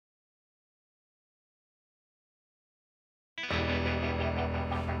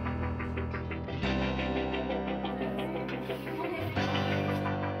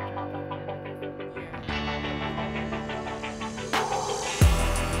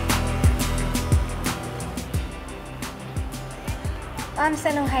I'm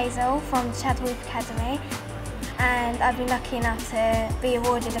Senil Hazel from Chadwell Academy, and I've been lucky enough to be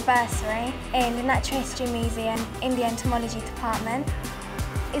awarded a bursary in the Natural History Museum in the Entomology department.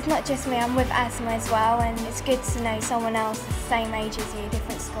 It's not just me, I'm with asthma as well, and it's good to know someone else the same age as you,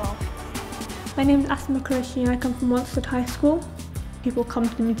 different school. My name is Asma Qureshi and I come from Watford High School. People come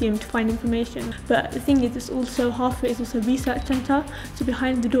to the museum to find information, but the thing is, it's also half of it is also a research centre, so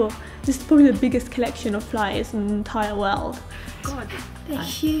behind the door this is probably the biggest collection of flies in the entire world. God, they're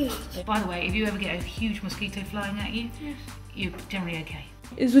huge. By the way, if you ever get a huge mosquito flying at you, you're generally okay.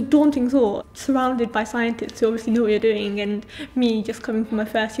 It's a daunting thought, surrounded by scientists who obviously know what you're doing, and me just coming from my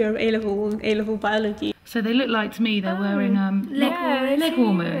first year of A-level biology. So they look like to me they're wearing leg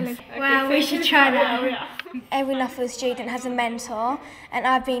warmers. Well, we should try that. Every Nuffield student has a mentor, and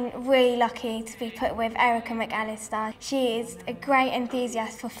I've been really lucky to be put with Erica McAllister. She is a great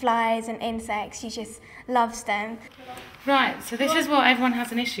enthusiast for flies and insects. She just loves them. Right, so this is what everyone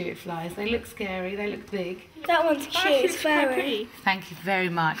has an issue with flies. They look scary, they look big. That one's cute, it's furry. Thank you very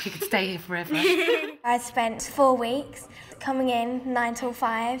much. You could stay here forever. I spent 4 weeks coming in 9 till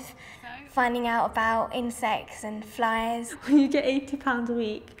 5, finding out about insects and flies. You get £80 a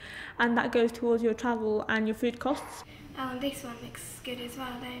week, and that goes towards your travel and your food costs. Oh, this one looks good as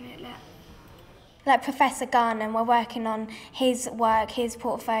well, don't it? Look. Like Professor Garnham, we're working on his work, his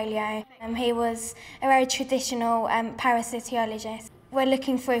portfolio. He was a very traditional parasitologist. We're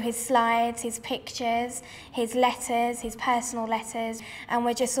looking through his slides, his pictures, his letters, his personal letters, and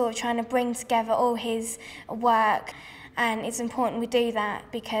we're just sort of trying to bring together all his work. And it's important we do that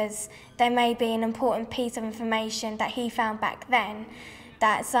because there may be an important piece of information that he found back then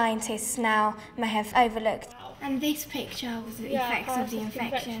that scientists now may have overlooked. And this picture was the effects of the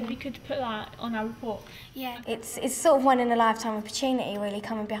infection. We could put that on our report. Yeah, it's sort of one in a lifetime opportunity really,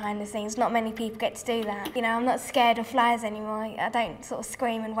 coming behind the scenes. Not many people get to do that. You know, I'm not scared of flies anymore. I don't sort of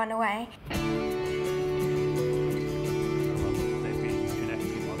scream and run away.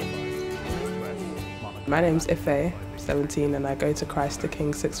 My name's Ife, 17, and I go to Christ the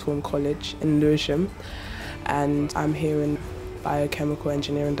King Sixth Form College in Lewisham, and I'm here in Biochemical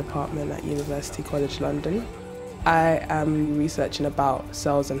Engineering Department at University College London. I am researching about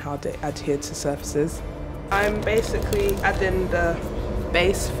cells and how they adhere to surfaces. I'm basically adding the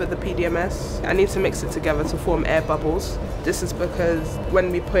base for the PDMS. I need to mix it together to form air bubbles. This is because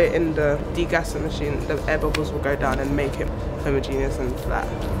when we put it in the degassing machine, the air bubbles will go down and make it homogeneous and flat.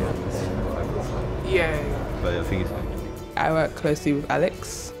 Yeah. I work closely with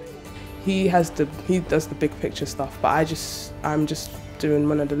Alex. He does the big picture stuff, but I'm just doing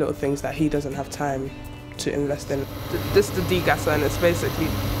one of the little things that he doesn't have time to invest in. This is the degasser, and it's basically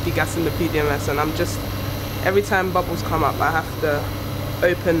degassing the PDMS, and every time bubbles come up, I have to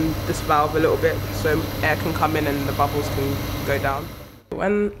open this valve a little bit so air can come in and the bubbles can go down.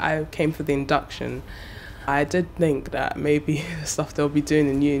 When I came for the induction, I did think that maybe the stuff they'll be doing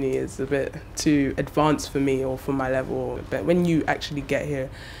in uni is a bit too advanced for me or for my level, but when you actually get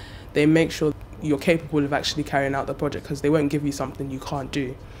here, they make sure you're capable of actually carrying out the project because they won't give you something you can't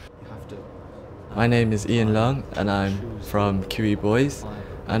do. My name is Ian Leung and I'm from QE Boys,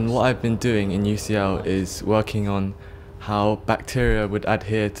 and what I've been doing in UCL is working on how bacteria would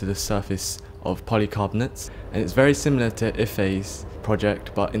adhere to the surface of polycarbonates, and it's very similar to Ife's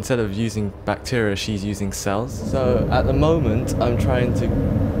project, but instead of using bacteria she's using cells. So at the moment I'm trying to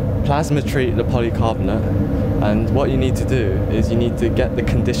plasma treat the polycarbonate, and what you need to do is you need to get the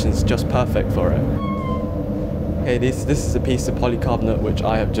conditions just perfect for it. Okay, this is a piece of polycarbonate which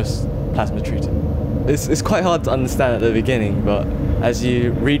I have just plasma treated. It's quite hard to understand at the beginning, but as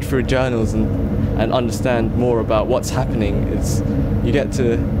you read through journals and understand more about what's happening, you get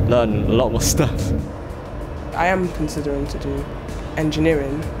to learn a lot more stuff. I am considering to do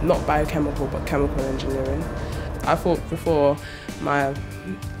engineering, not biochemical but chemical engineering. I thought before my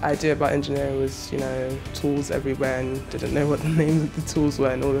idea about engineering was, tools everywhere and didn't know what the names of the tools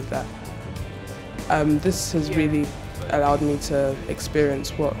were and all of that. This has really allowed me to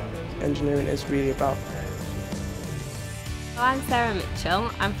experience what engineering is really about. I'm Sarah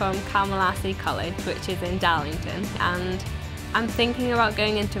Mitchell. I'm from Carmelassie College, which is in Darlington, and I'm thinking about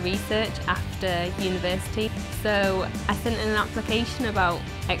going into research after university. So I sent in an application about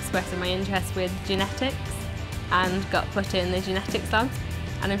expressing my interest with genetics and got put in the genetics lab,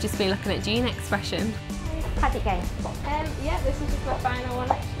 and I've just been looking at gene expression. How'd it go? Yeah, this is just my final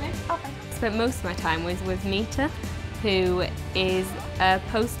one actually. Okay. Spent most of my time with Nita, who is a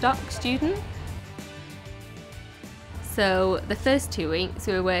postdoc student. So the first 2 weeks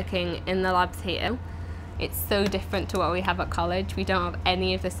we were working in the labs here It's so different to what we have at college. We don't have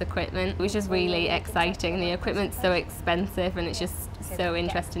any of this equipment, which is really exciting. The equipment's so expensive and it's just so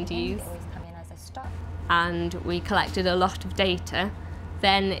interesting to use. And we collected a lot of data.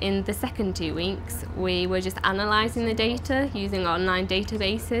 Then in the second 2 weeks, we were just analysing the data using online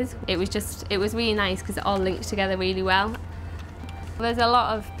databases. It was really nice because it all linked together really well. There's a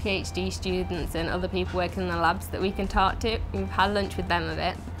lot of PhD students and other people working in the labs that we can talk to. We've had lunch with them a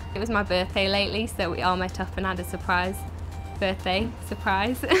bit. It was my birthday lately, so we all met up and had a surprise birthday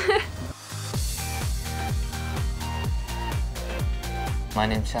surprise. My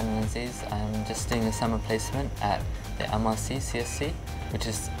name's Shannon Aziz. I'm just doing a summer placement at the MRC CSC, which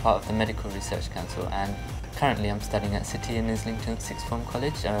is part of the Medical Research Council, and currently I'm studying at City in Islington Sixth Form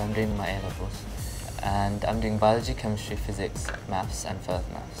College, and I'm doing my A-levels. And I'm doing biology, chemistry, physics, maths and further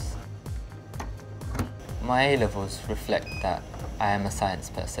maths. My A-levels reflect that I am a science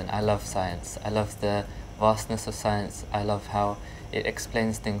person. I love science. I love the vastness of science. I love how it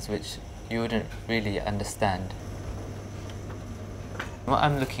explains things which you wouldn't really understand. What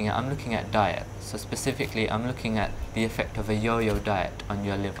I'm looking at diet. So specifically, I'm looking at the effect of a yo-yo diet on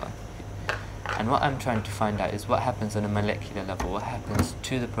your liver. And what I'm trying to find out is what happens on a molecular level, what happens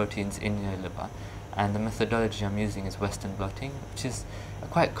to the proteins in your liver. And the methodology I'm using is Western blotting, which is a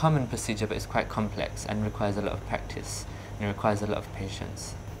quite common procedure, but it's quite complex and requires a lot of practice and it requires a lot of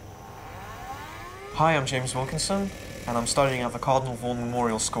patience. Hi, I'm James Wilkinson and I'm studying at the Cardinal Vaughan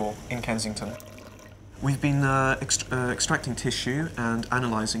Memorial School in Kensington. We've been extracting tissue and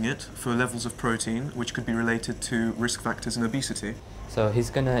analysing it for levels of protein which could be related to risk factors in obesity. So he's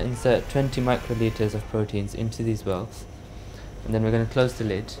going to insert 20 microliters of proteins into these wells, and then we're going to close the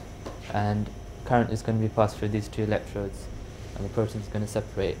lid, and current is going to be passed through these 2 electrodes, and the protein is going to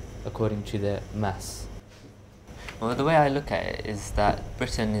separate according to their mass. Well, the way I look at it is that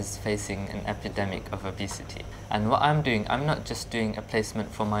Britain is facing an epidemic of obesity. And what I'm doing, I'm not just doing a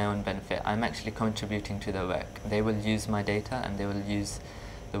placement for my own benefit, I'm actually contributing to their work. They will use my data and they will use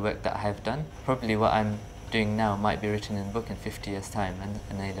the work that I have done. Probably what I'm doing now might be written in a book in 50 years' time and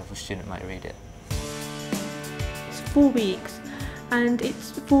an A-level student might read it. It's 4 weeks, and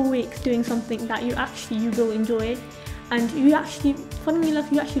it's 4 weeks doing something that you will enjoy, and you actually, funnily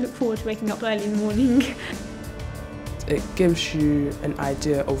enough, you actually look forward to waking up early in the morning. It gives you an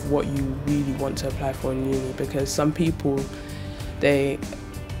idea of what you really want to apply for in uni, because some people, they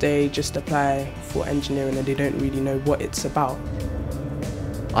just apply for engineering and they don't really know what it's about.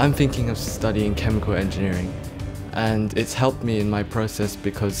 I'm thinking of studying chemical engineering, and it's helped me in my process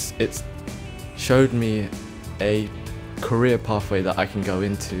because it's showed me a career pathway that I can go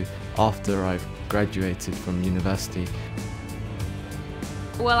into after I've graduated from university.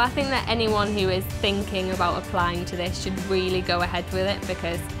 Well, I think that anyone who is thinking about applying to this should really go ahead with it,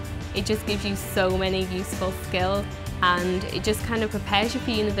 because it just gives you so many useful skills and it just kind of prepares you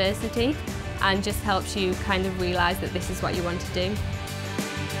for university and just helps you kind of realise that this is what you want to do.